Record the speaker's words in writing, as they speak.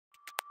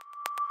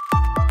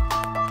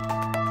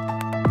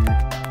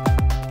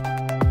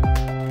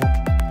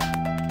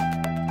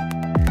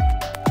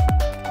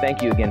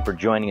Thank you again for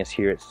joining us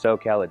here at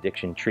Socal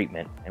Addiction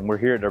Treatment. And we're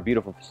here at our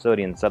beautiful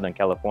facility in Southern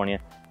California,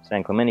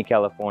 San Clemente,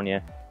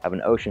 California. Have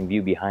an ocean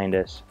view behind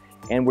us.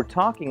 And we're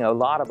talking a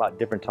lot about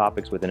different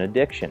topics within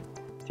addiction.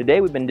 Today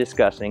we've been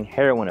discussing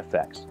heroin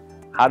effects.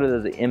 How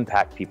does it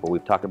impact people?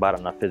 We've talked about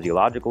it on a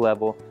physiological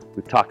level.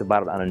 We've talked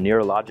about it on a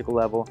neurological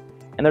level.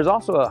 And there's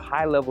also a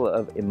high level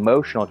of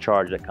emotional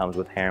charge that comes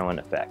with heroin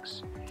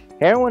effects.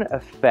 Heroin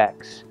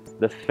affects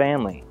the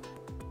family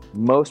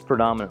most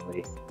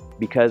predominantly,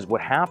 because what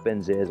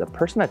happens is a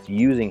person that's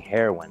using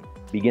heroin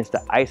begins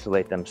to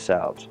isolate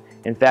themselves.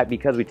 In fact,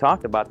 because we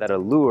talked about that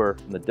allure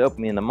from the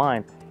dopamine in the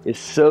mind is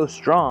so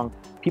strong,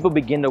 people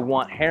begin to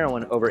want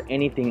heroin over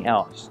anything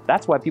else.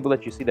 That's why people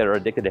that you see that are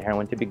addicted to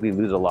heroin typically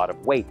lose a lot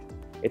of weight.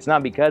 It's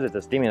not because it's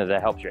a stimulant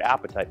that helps your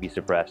appetite be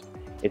suppressed.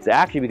 It's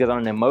actually because on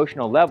an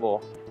emotional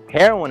level,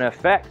 heroin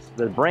affects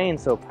the brain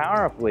so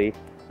powerfully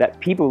that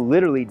people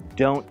literally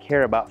don't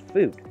care about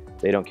food.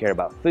 They don't care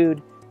about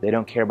food. They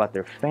don't care about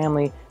their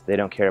family. They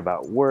don't care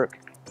about work.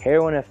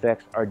 Heroin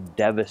effects are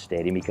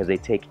devastating because they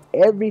take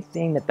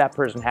everything that that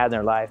person had in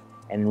their life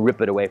and rip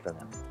it away from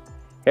them.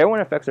 Heroin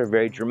effects are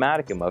very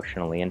dramatic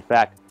emotionally. In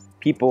fact,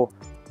 people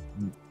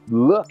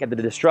look at the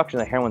destruction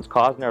that heroin's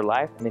caused in their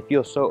life and they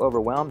feel so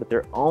overwhelmed that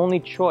their only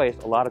choice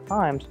a lot of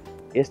times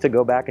is to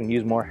go back and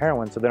use more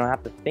heroin so they don't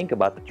have to think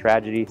about the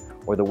tragedy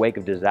or the wake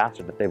of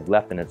disaster that they've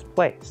left in its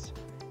place.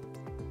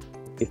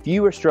 If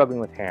you are struggling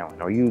with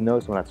heroin, or you know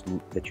someone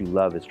that you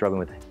love is struggling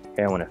with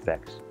heroin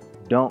effects,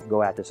 don't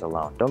go at this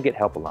alone. Don't get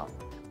help alone.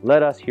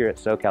 Let us here at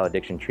Socal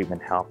Addiction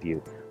Treatment help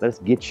you. Let us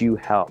get you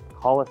help.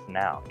 Call us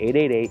now,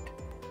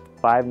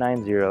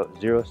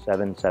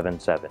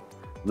 888-590-0777.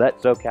 Let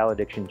Socal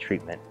Addiction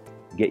Treatment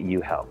get you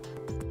help.